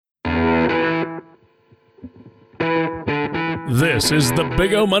This is the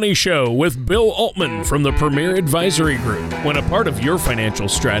Big O Money Show with Bill Altman from the Premier Advisory Group. When a part of your financial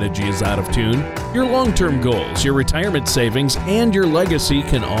strategy is out of tune, your long-term goals, your retirement savings, and your legacy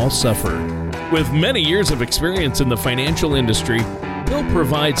can all suffer. With many years of experience in the financial industry, Bill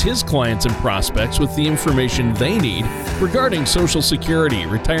provides his clients and prospects with the information they need regarding Social Security,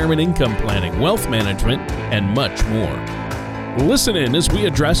 retirement income planning, wealth management, and much more. Listen in as we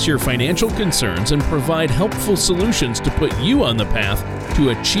address your financial concerns and provide helpful solutions to put you on the path to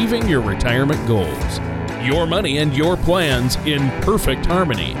achieving your retirement goals. Your money and your plans in perfect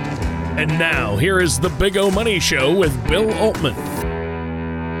harmony. And now, here is the Big O Money Show with Bill Altman.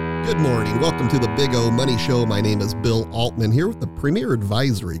 Good morning. Welcome to the Big O Money Show. My name is Bill Altman here with the Premier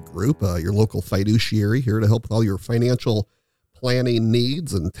Advisory Group, your local fiduciary here to help with all your financial planning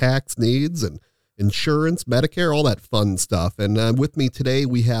needs and tax needs and insurance, Medicare, all that fun stuff. And with me today,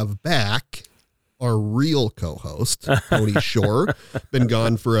 we have back our real co-host, Tony Shore. Been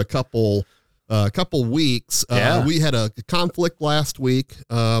gone for a couple weeks. We had a conflict last week,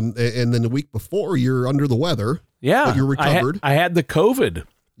 and then the week before, you're under the weather. Yeah, but you're recovered. I had the COVID.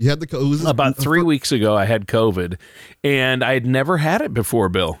 You had the COVID? About 3 weeks ago, I had COVID, and I had never had it before,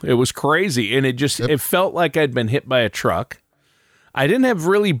 Bill. It was crazy, and it felt like I'd been hit by a truck. I didn't have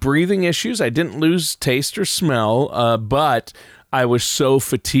really breathing issues. I didn't lose taste or smell, but I was so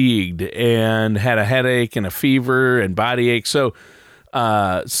fatigued and had a headache and a fever and body ache. So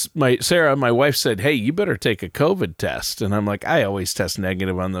Sarah, my wife, said, "Hey, you better take a COVID test." And I'm like, I always test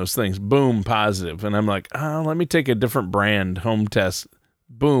negative on those things. Boom, positive. And I'm like, let me take a different brand home test.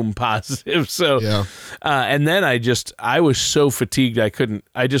 Boom, positive. So, yeah. And then I was so fatigued. I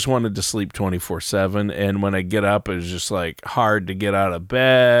just wanted to sleep 24/7. And when I get up, it was just like hard to get out of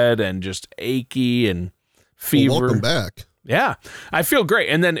bed and just achy and fever. Well, welcome back. Yeah, I feel great.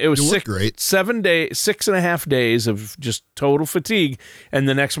 And then it was 6.5 days of just total fatigue. And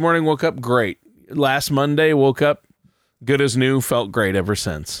the next morning woke up great. Last Monday woke up good as new, felt great ever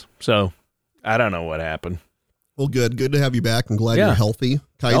since. So I don't know what happened. Well, good to have you back. I'm glad you're healthy.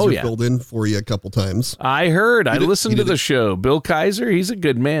 Kaiser filled in for you a couple times. I heard. I listened to the show. Bill Kaiser, he's a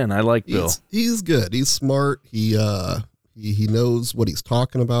good man. I like Bill. He's good. He's smart. He knows what he's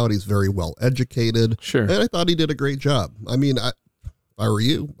talking about. He's very well educated. Sure. And I thought he did a great job. I mean, if I were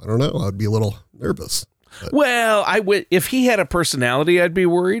you, I don't know. I'd be a little nervous. But. Well, if he had a personality, I'd be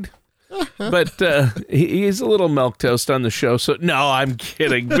worried. But he's a little milquetoast on the show. So no, I'm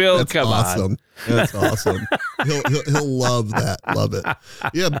kidding. Bill, That's come awesome. on. That's awesome. He'll love that. Love it.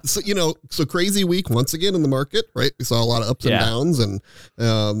 Yeah. So crazy week once again in the market, right? We saw a lot of ups and downs, and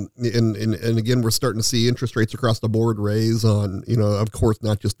again, we're starting to see interest rates across the board raise on, of course,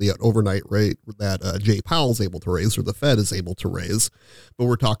 not just the overnight rate that Jay Powell's able to raise or the Fed is able to raise, but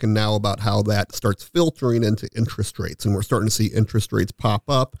we're talking now about how that starts filtering into interest rates, and we're starting to see interest rates pop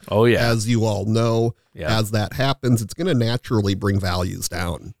up. Oh yeah. As you all know, as that happens, it's going to naturally bring values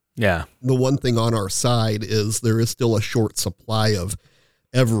down. Yeah. The one thing on our side is there is still a short supply of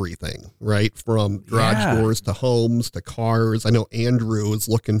everything, right? From garage doors to homes to cars. I know Andrew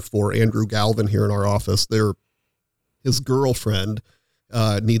Galvin here in our office. His girlfriend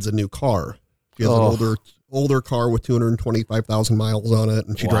needs a new car. She has an older car with 225,000 miles on it,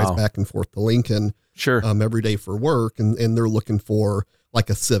 and she drives back and forth to Lincoln every day for work, and they're looking for like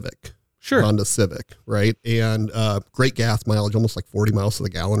a Civic. Sure. Honda Civic, right? And great gas mileage, almost like 40 miles to the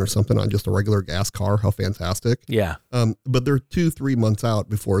gallon or something on just a regular gas car. How fantastic. Yeah. But they're 2-3 months out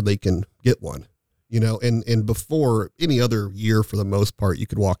before they can get one, and before any other year, for the most part, you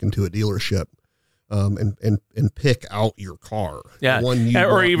could walk into a dealership and pick out your car. Yeah.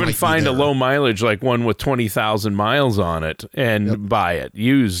 Or even find a low mileage, like one with 20,000 miles on it and buy it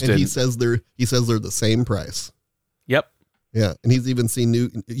used. And he says they're the same price. Yep. Yeah, and he's even seen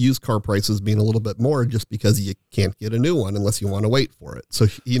new used car prices being a little bit more just because you can't get a new one unless you want to wait for it. So,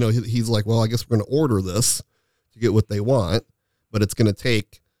 he's like, well, I guess we're going to order this to get what they want, but it's going to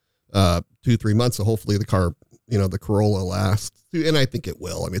take 2-3 months. So hopefully the car, the Corolla lasts. And I think it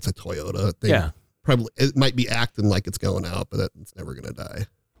will. I mean, it's a Toyota thing. Yeah. Probably, it might be acting like it's going out, but it's never going to die.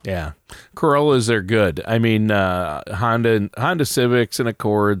 Yeah. Corollas are good. I mean, Honda Civics and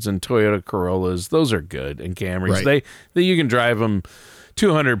Accords and Toyota Corollas, those are good. And Camrys, right. They you can drive them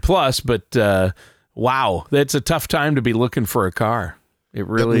 200 plus, but wow, that's a tough time to be looking for a car. It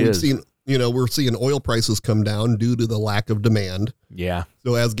really is. We're seeing oil prices come down due to the lack of demand. Yeah.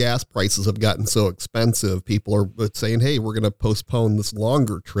 So as gas prices have gotten so expensive, people are saying, hey, we're going to postpone this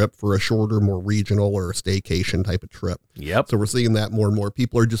longer trip for a shorter, more regional or a staycation type of trip. Yep. So we're seeing that more and more.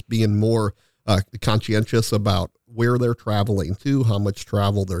 People are just being more conscientious about where they're traveling to, how much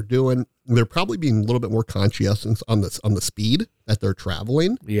travel they're doing. They're probably being a little bit more conscientious on the speed that they're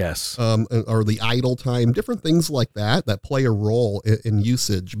traveling. Yes. Or the idle time, different things like that play a role in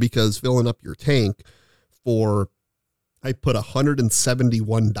usage, because filling up your tank I put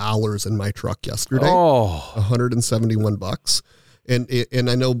 $171 in my truck yesterday. Oh, $171. And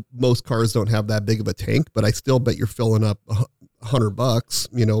I know most cars don't have that big of a tank, but I still bet you're filling up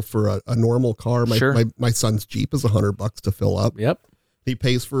 $100, for a normal car. My son's Jeep is $100 to fill up. Yep. He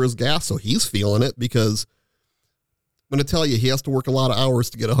pays for his gas, so he's feeling it, because I'm going to tell you, he has to work a lot of hours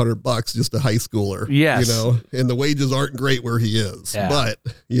to get $100, just a high schooler. Yes. And the wages aren't great where he is, but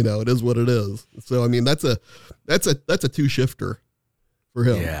it is what it is. So, I mean, that's a two shifter for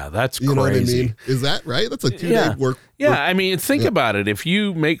him. Yeah. That's crazy. You know what I mean? Is that right? That's a 2-day work. Yeah. I mean, think about it. If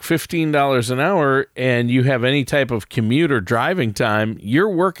you make $15 an hour and you have any type of commute or driving time, you're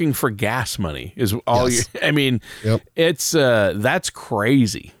working for gas money is all it's, that's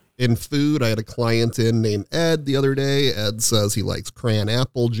crazy. In food, I had a client named Ed the other day. Ed says he likes cran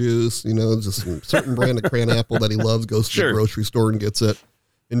apple juice, just a certain brand of cran apple that he loves, goes to the grocery store and gets it,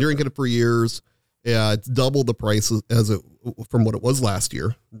 and drinking it for years. Yeah, it's double the price from what it was last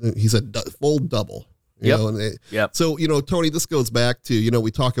year. He said full double. So, Tony, this goes back to, we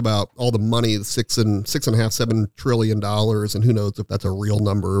talk about all the money, $7 trillion, and who knows if that's a real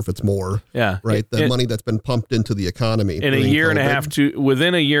number, if it's more. Yeah. Right. The money that's been pumped into the economy. In within a year and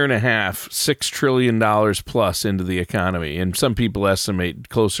a half, $6 trillion plus into the economy. And some people estimate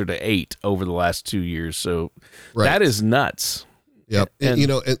closer to 8 over the last 2 years. So that is nuts. Yep.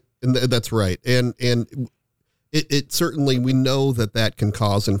 And that's right. And it certainly, we know that can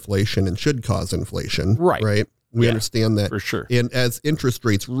cause inflation and should cause inflation. Right. We understand that. For sure. And as interest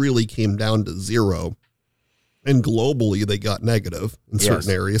rates really came down to zero, and globally they got negative in certain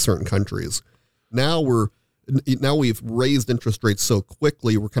areas, certain countries. Now we've raised interest rates so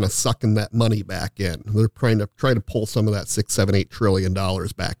quickly, we're kind of sucking that money back in. They're trying to pull some of that $6, $7, $8 trillion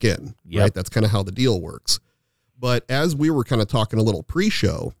back in. Yep. Right. That's kind of how the deal works. But as we were kind of talking a little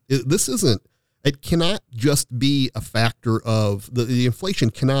pre-show, it cannot just be a factor of the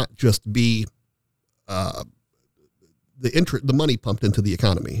inflation cannot just be the money pumped into the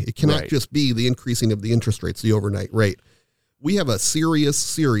economy. It cannot just be the increasing of the interest rates, the overnight rate. We have a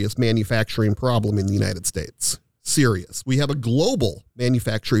serious manufacturing problem in the United States. Serious. We have a global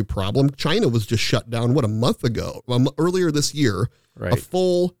manufacturing problem. China was just shut down, a month ago, earlier this year, a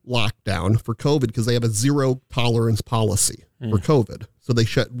full lockdown for COVID, because they have a zero tolerance policy for COVID. So they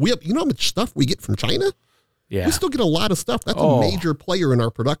you know how much stuff we get from China? Yeah. We still get a lot of stuff. That's a major player in our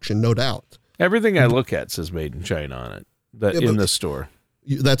production, no doubt. Everything I look at says made in China on it in the store.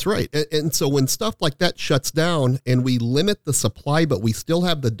 That's right. And so when stuff like that shuts down and we limit the supply, but we still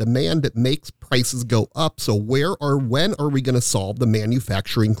have the demand, that makes prices go up. So when are we going to solve the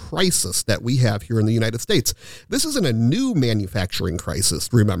manufacturing crisis that we have here in the United States? This isn't a new manufacturing crisis,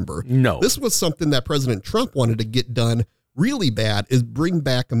 remember? No. This was something that President Trump wanted to get done really bad, is bring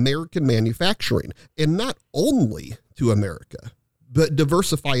back American manufacturing, and not only to America, but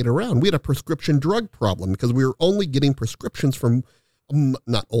diversify it around. We had a prescription drug problem because we were only getting prescriptions from,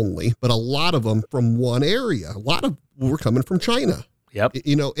 not only, but a lot of them from one area. A lot of were coming from China. Yep.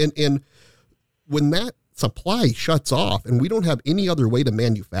 And when that supply shuts off and we don't have any other way to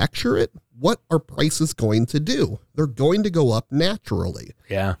manufacture it, what are prices going to do? They're going to go up naturally.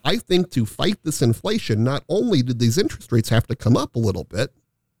 Yeah. I think to fight this inflation, not only did these interest rates have to come up a little bit,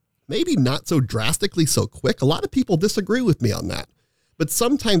 maybe not so drastically so quick. A lot of people disagree with me on that. But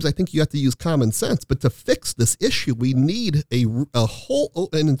sometimes I think you have to use common sense. But to fix this issue, we need an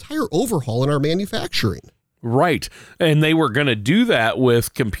entire overhaul in our manufacturing. Right. And they were going to do that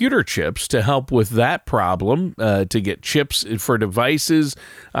with computer chips to help with that problem, to get chips for devices,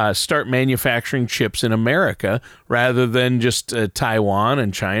 start manufacturing chips in America rather than just Taiwan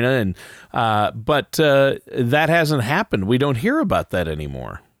and China. But that hasn't happened. We don't hear about that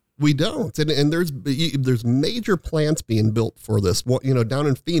anymore. We don't. And there's major plants being built for this. Down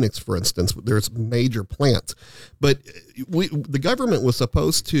in Phoenix, for instance, there's major plants. But the government was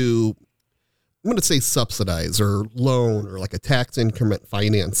supposed to, I'm going to say, subsidize or loan or like a tax increment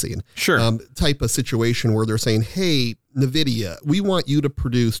financing type of situation where they're saying, hey, NVIDIA, we want you to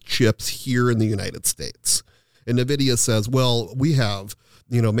produce chips here in the United States. And NVIDIA says, well, we have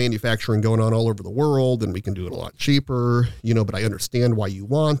manufacturing going on all over the world and we can do it a lot cheaper, but I understand why you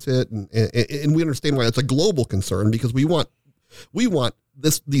want it. And we understand why it's a global concern, because we want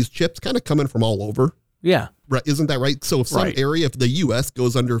these chips kind of coming from all over. Yeah. Right. Isn't that right? So if some area, if the U.S.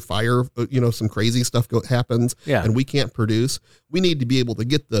 goes under fire, some crazy stuff happens and we can't produce, we need to be able to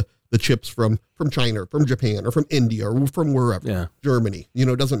get the the chips from China or from Japan or from India or from wherever, Germany,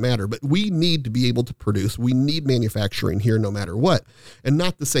 it doesn't matter. But we need to be able to produce. We need manufacturing here no matter what. And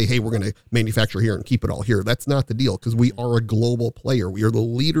not to say, hey, we're going to manufacture here and keep it all here. That's not the deal, because we are a global player. We are the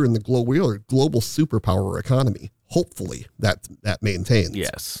leader in the global. We are a global superpower economy. Hopefully that maintains.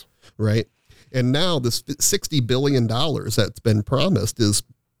 Yes. Right. And now this $60 billion that's been promised is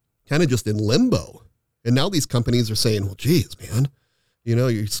kind of just in limbo. And now these companies are saying, well, geez, man,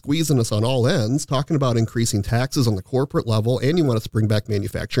 you're squeezing us on all ends, talking about increasing taxes on the corporate level, and you want us to bring back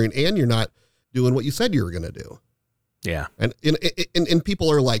manufacturing, and you're not doing what you said you were going to do. Yeah. And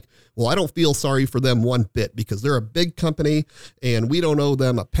people are like, well, I don't feel sorry for them one bit, because they're a big company and we don't owe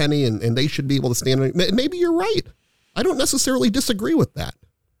them a penny, and they should be able to stand on it. Maybe you're right. I don't necessarily disagree with that.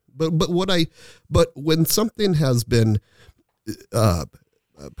 But when something has been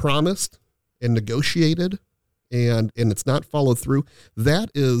promised and negotiated and it's not followed through,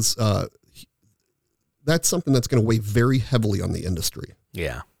 that's something that's going to weigh very heavily on the industry.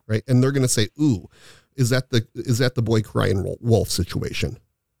 Yeah. Right. And they're going to say, ooh, is that the boy crying wolf situation?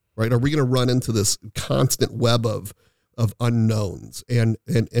 Right. Are we going to run into this constant web of unknowns, and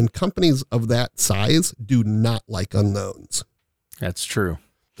companies of that size do not like unknowns. That's true.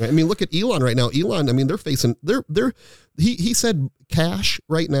 I mean, look at Elon right now. Elon, I mean, he said cash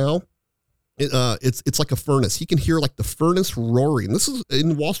right now. It's like a furnace. He can hear like the furnace roaring. This is in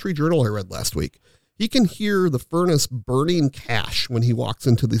the Wall Street Journal I read last week. He can hear the furnace burning cash when he walks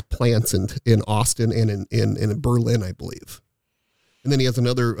into these plants in Austin and in Berlin, I believe. And then he has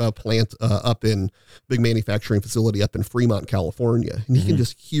another plant up in big manufacturing facility up in Fremont, California. And he can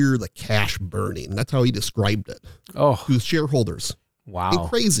just hear the cash burning. That's how he described it. Oh, to his shareholders. Wow. Ain't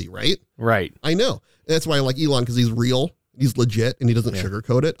crazy, right? Right. I know. That's why I like Elon, because he's real. He's legit, and he doesn't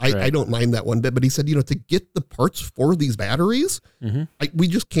sugarcoat it. I don't mind that one bit, but he said, to get the parts for these batteries, we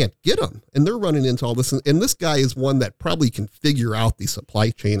just can't get them. And they're running into all this. And this guy is one that probably can figure out the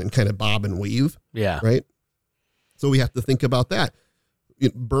supply chain and kind of bob and weave. Yeah. Right. So we have to think about that.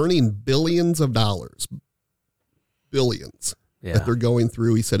 Burning billions of dollars, that they're going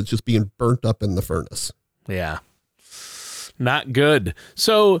through. He said it's just being burnt up in the furnace. Yeah. Not good.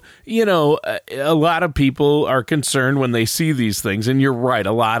 So, a lot of people are concerned when they see these things, and you're right.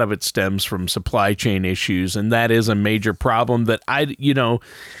 A lot of it stems from supply chain issues, and that is a major problem that you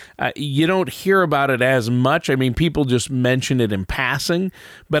don't hear about it as much. I mean, people just mention it in passing,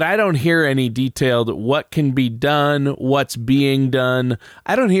 but I don't hear any detailed what can be done, what's being done.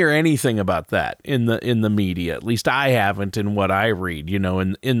 I don't hear anything about that in the media. At least I haven't in what I read,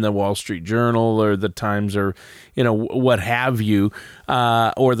 in the Wall Street Journal or the Times or, what have you,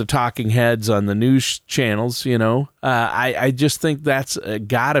 or the talking heads on the news channels, I just think that's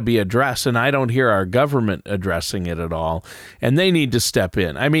got to be addressed, and I don't hear our government addressing it at all, and they need to step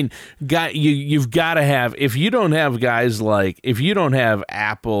in. I mean, you've got to have, if you don't have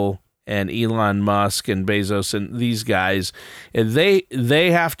Apple and Elon Musk and Bezos and these guys,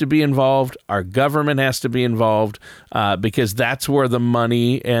 they have to be involved. Our government has to be involved, because that's where the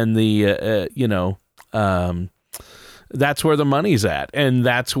money and that's where the money's at, and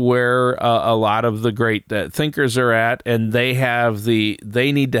that's where a lot of the great thinkers are at, and they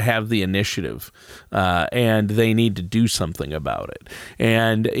need to have the initiative, and they need to do something about it.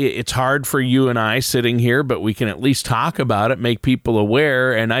 And it's hard for you and I sitting here, but we can at least talk about it, make people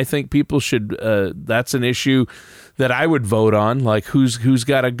aware, and I think people should. That's an issue that I would vote on, like who's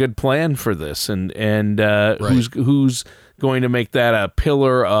got a good plan for this, and who's going to make that a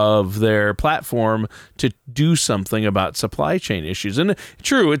pillar of their platform to do something about supply chain issues. And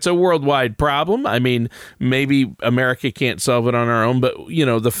true, it's a worldwide problem. I mean, maybe America can't solve it on our own, but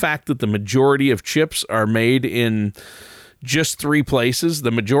the fact that the majority of chips are made in just 3 places,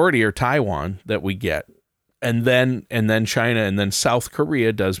 the majority are Taiwan that we get. And then China, and then South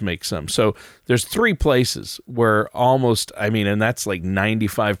Korea does make some. So there's 3 places where and that's like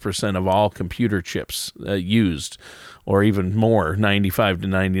 95% of all computer chips used, or even more, 95 to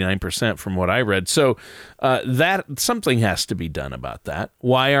 99% from what I read. So that something has to be done about that.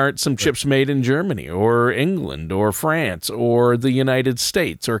 Why aren't some chips made in Germany or England or France or the United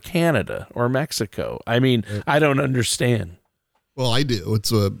States or Canada or Mexico? I mean, I don't understand. Well, I do.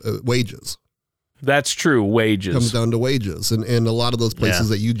 It's wages. That's true. Wages. Comes down to wages. And a lot of those places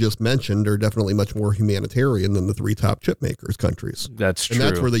that you just mentioned are definitely much more humanitarian than the 3 top chip makers countries. That's true. And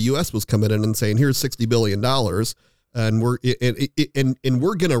that's where the U.S. was coming in and saying, here's $60 billion. And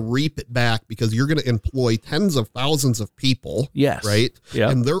we're going to reap it back, because you're going to employ tens of thousands of people. Yes. Right.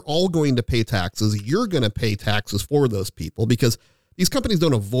 Yeah. And they're all going to pay taxes. You're going to pay taxes for those people, because these companies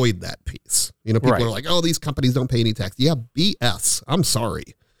don't avoid that piece. People are like, oh, these companies don't pay any tax. Yeah. BS. I'm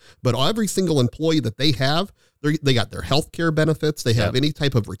sorry. but every single employee that they have, they got their health care benefits. They have any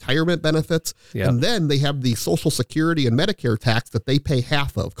type of retirement benefits. And then they have the Social Security and Medicare tax that they pay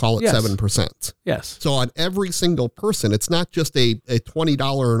half of, call it 7%. Yes. So on every single person, it's not just a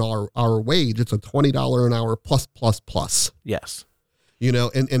 $20 an hour wage. It's a $20 an hour plus. Yes. You know,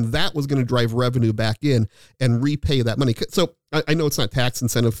 and that was going to drive revenue back in and repay that money. So I know it's not tax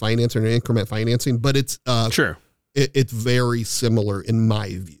incentive financing or increment financing, but it's sure. It's very similar in my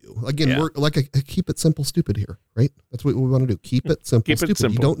view. Again, we're like a keep it simple, stupid here, right? That's what we want to do. Keep it simple,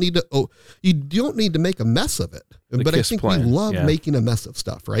 stupid. You don't need to make a mess of it. But I think we love making a mess of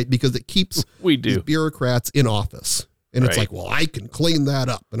stuff, right? Because it keeps these bureaucrats in office. And it's like, well, I can clean that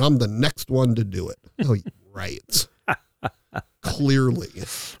up and I'm the next one to do it. Oh, right. Clearly.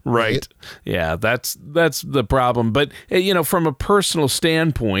 Right. Yeah, that's the problem. But, you know, from a personal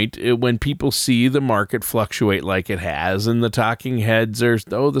standpoint, when people see the market fluctuate like it has and the talking heads are,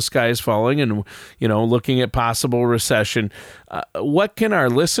 the sky is falling and, you know, looking at possible recession, what can our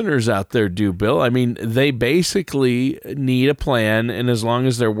listeners out there do, Bill? I mean, they basically need a plan. And as long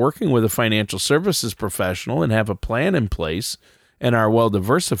as they're working with a financial services professional and have a plan in place and are well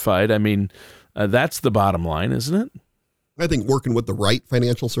diversified, I mean, that's the bottom line, isn't it? I think working with the right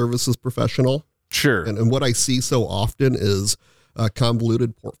financial services professional. Sure. And what I see so often is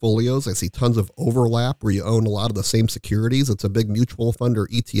convoluted portfolios. I see tons of overlap where you own a lot of the same securities. It's a big mutual fund or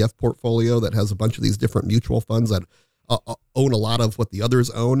ETF portfolio that has a bunch of these different mutual funds that own a lot of what the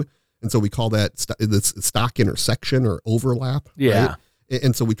others own. And so we call that stock intersection or overlap. Yeah. Right?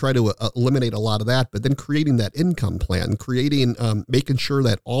 And so we try to eliminate a lot of that, but then creating that income plan, making sure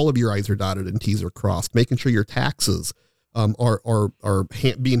that all of your I's are dotted and T's are crossed, making sure your taxes are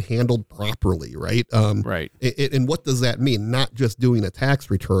being handled properly, right? Right. And what does that mean? Not just doing a tax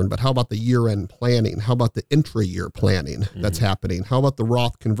return, but how about the year-end planning? How about the intra-year planning that's happening? How about the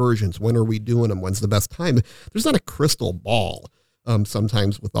Roth conversions? When are we doing them? When's the best time? There's not a crystal ball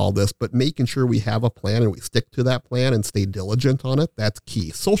sometimes with all this, but making sure we have a plan and we stick to that plan and stay diligent on it, that's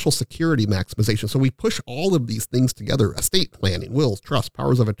key. Social Security maximization. So we push all of these things together: estate planning, wills, trust,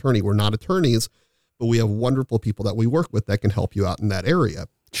 powers of attorney. We're not attorneys, but we have wonderful people that we work with that can help you out in that area.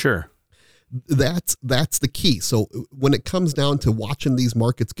 Sure. That's the key. So when it comes down to watching these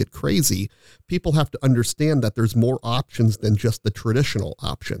markets get crazy, people have to understand that there's more options than just the traditional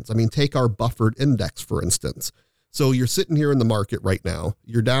options. I mean, take our buffered index, for instance. So you're sitting here in the market right now,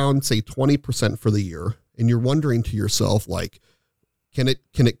 you're down, say 20% for the year, and you're wondering to yourself, like, can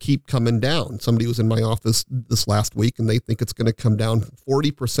it keep coming down? Somebody was in my office this last week and they think it's going to come down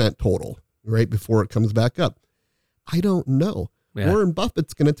 40% total right before it comes back up. I don't know. Yeah. Warren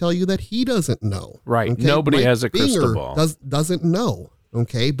Buffett's going to tell you that he doesn't know. Right. Okay? Nobody Mike has a crystal Binger ball. Doesn't know.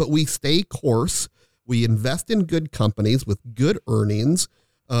 Okay. But we stay course. We invest in good companies with good earnings.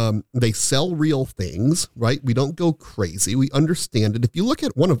 They sell real things, right? We don't go crazy. We understand it. If you look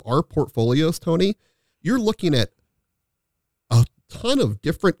at one of our portfolios, Tony, you're looking at a ton of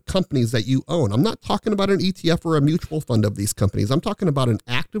different companies that you own. I'm not talking about an ETF or a mutual fund of these companies. I'm talking about an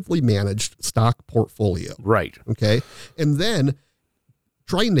actively managed stock portfolio. Right. Okay. And then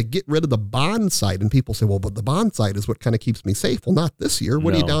trying to get rid of the bond side. And people say, well, but the bond side is what kind of keeps me safe. Well, not this year.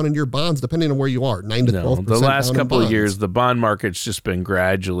 What are you down in your bonds, depending on where you are? 9 to 12%. The last couple of years, the bond market's just been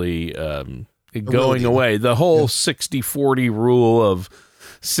gradually going away. The whole 60-40 rule of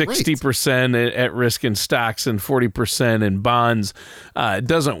 60% at risk in stocks and 40% in bonds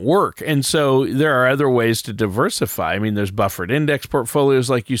doesn't work. And so there are other ways to diversify. I mean, there's buffered index portfolios,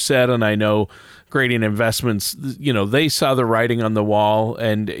 like you said, and I know Gradient Investments, you know, they saw the writing on the wall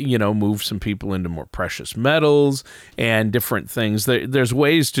and, you know, moved some people into more precious metals and different things. There's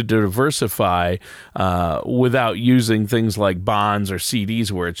ways to diversify without using things like bonds or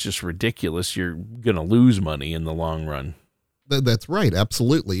CDs where it's just ridiculous. You're going to lose money in the long run. That's right.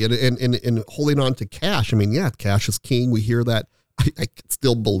 Absolutely. And holding on to cash. I mean, yeah, cash is king. We hear that. I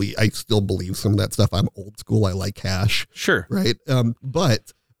still believe some of that stuff. I'm old school. I like cash. Sure. Right.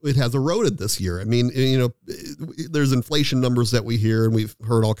 But it has eroded this year. I mean, you know, there's inflation numbers that we hear, and we've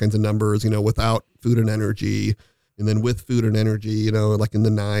heard all kinds of numbers, you know, without food and energy, and then with food and energy, you know, like in the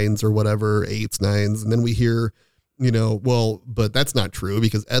 9s or whatever, 8s, 9s. And then we hear, you know, well, but that's not true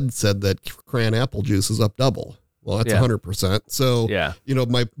because Ed said that cran apple juice is up double. Well, that's 100%. So, you know,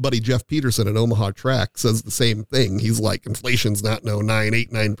 my buddy Jeff Peterson at Omaha Track says the same thing. He's like, inflation's not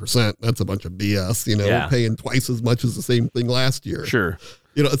 9%. That's a bunch of BS. You know, we're paying twice as much as the same thing last year. Sure.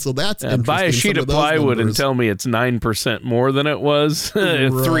 You know, so that's interesting. Buy a sheet of plywood and tell me it's 9% more than it was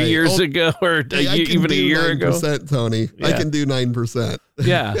 3 years ago or even a year 9%, ago. Tony. Yeah. I can do 9%.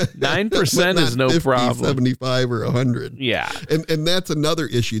 Yeah, 9% is no 50, problem. 75 or 100. Yeah. And that's another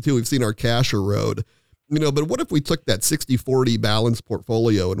issue too. We've seen our cash erode. But what if we took that 60-40 balanced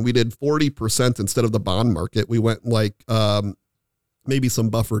portfolio and we did 40% instead of the bond market? We went like maybe some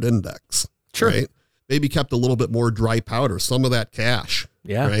buffered index. Sure. Right? Maybe kept a little bit more dry powder, some of that cash.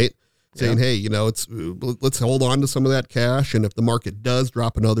 Yeah. Right. Saying, hey, let's hold on to some of that cash. And if the market does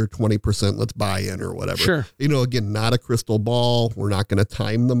drop another 20%, let's buy in or whatever. Sure. Again, not a crystal ball. We're not going to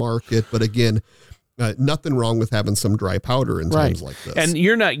time the market. But again, nothing wrong with having some dry powder in times like this. And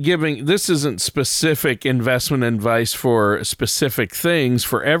you're not this isn't specific investment advice for specific things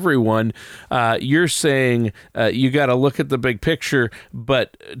for everyone. You're saying you got to look at the big picture,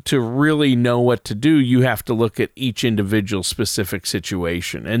 but to really know what to do, you have to look at each individual specific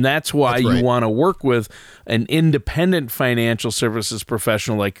situation. And that's why you want to work with an independent financial services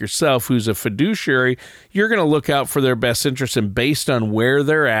professional like yourself, who's a fiduciary. You're going to look out for their best interest, and based on where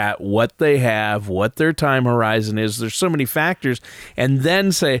they're at, what they have, what their time horizon is. There's so many factors, and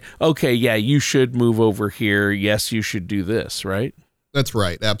then say, okay, yeah, you should move over here. Yes, you should do this, right? That's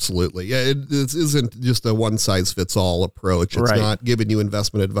right. Absolutely. Yeah. It isn't just a one size fits all approach. It's not giving you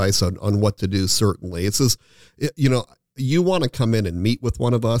investment advice on what to do. Certainly. It's just, you want to come in and meet with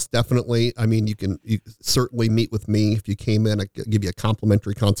one of us. Definitely. I mean, you certainly meet with me. If you came in, I give you a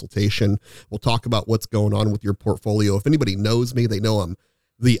complimentary consultation. We'll talk about what's going on with your portfolio. If anybody knows me, they know I'm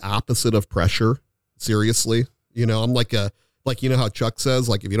the opposite of pressure. Seriously, I'm like how Chuck says,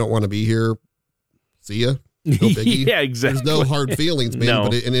 like, if you don't want to be here, see ya. No biggie. Yeah, exactly. There's no hard feelings, man. No.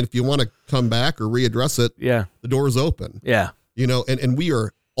 But and if you want to come back or readdress it, the door's open. Yeah. And we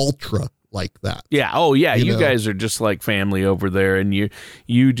are ultra like that. Yeah. Oh, yeah. You guys are just like family over there, and you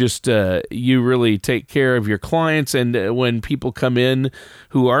just you really take care of your clients. And when people come in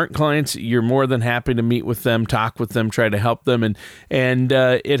who aren't clients, you're more than happy to meet with them, talk with them, try to help them, and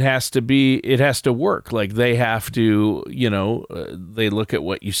it has to work. Like, they have to, they look at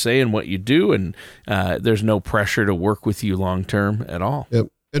what you say and what you do, and there's no pressure to work with you long term at all. Yep.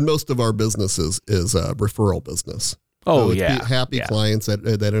 And most of our business is a referral business. Oh, so happy clients that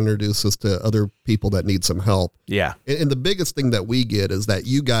introduce us to other people that need some help. Yeah. And the biggest thing that we get is that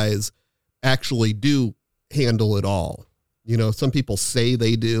you guys actually do handle it all. Some people say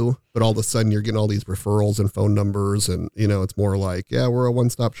they do, but all of a sudden you're getting all these referrals and phone numbers, and, it's more like, yeah, we're a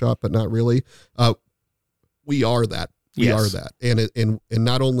one-stop shop, but not really. We are that. We are that. And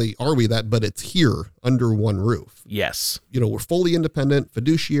not only are we that, but it's here under one roof. Yes. We're fully independent,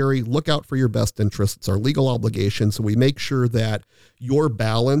 fiduciary, look out for your best interests. It's our legal obligation. So we make sure that your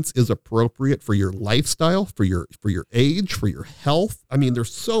balance is appropriate for your lifestyle, for your age, for your health. I mean,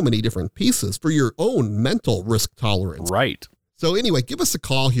 there's so many different pieces for your own mental risk tolerance. Right. So anyway, give us a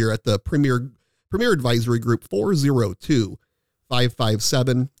call here at the Premier Advisory Group,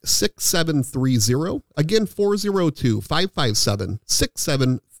 402-557-6730. Again,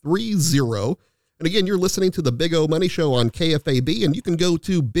 402-557-6730. And again, you're listening to the Big O Money Show on KFAB, and you can go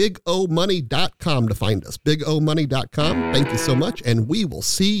to bigomoney.com to find us. bigomoney.com. Thank you so much, and we will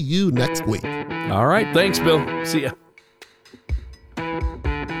see you next week. All right. Thanks, Bill. See ya.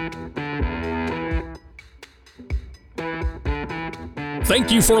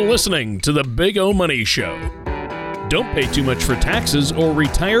 Thank you for listening to the Big O Money Show. Don't pay too much for taxes or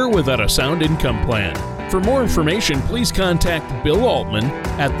retire without a sound income plan. For more information, please contact Bill Altman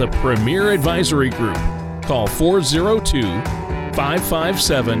at the Premier Advisory Group. Call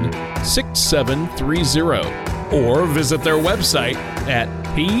 402-557-6730 or visit their website at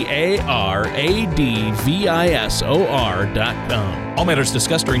paradvisor.com. All matters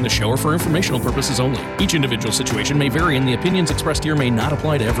discussed during the show are for informational purposes only. Each individual situation may vary, and the opinions expressed here may not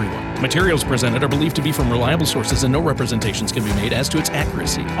apply to everyone. Materials presented are believed to be from reliable sources, and no representations can be made as to its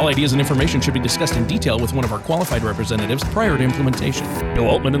accuracy. All ideas and information should be discussed in detail with one of our qualified representatives prior to implementation. Bill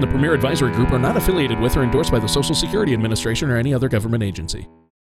Altman and the Premier Advisory Group are not affiliated with or endorsed by the Social Security Administration or any other government agency.